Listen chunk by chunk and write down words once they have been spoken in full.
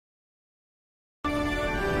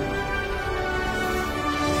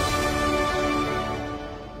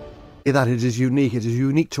That it is unique. It is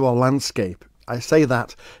unique to our landscape. I say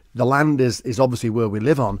that the land is obviously where we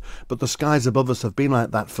live on, but the skies above us have been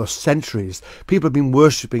like that for centuries. People have been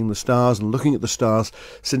worshipping the stars and looking at the stars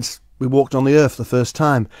since we walked on the earth the first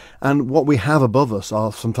time. And what we have above us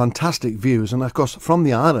are some fantastic views. And of course, from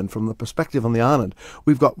the island, from the perspective on the island,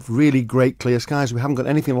 we've got really great clear skies. We haven't got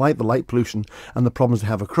anything like the light pollution and the problems they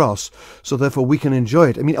have across. So therefore, we can enjoy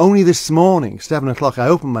it. I mean, only this morning, 7 o'clock, I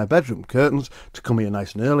opened my bedroom curtains to come here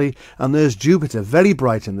nice and early. And there's Jupiter, very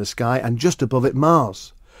bright in the sky, and just above it,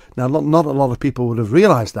 Mars. Now, not a lot of people would have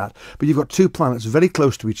realised that, but you've got two planets very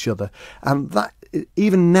close to each other, and that,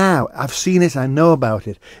 even now, I've seen it, I know about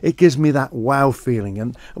it, it gives me that wow feeling,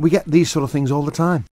 and we get these sort of things all the time.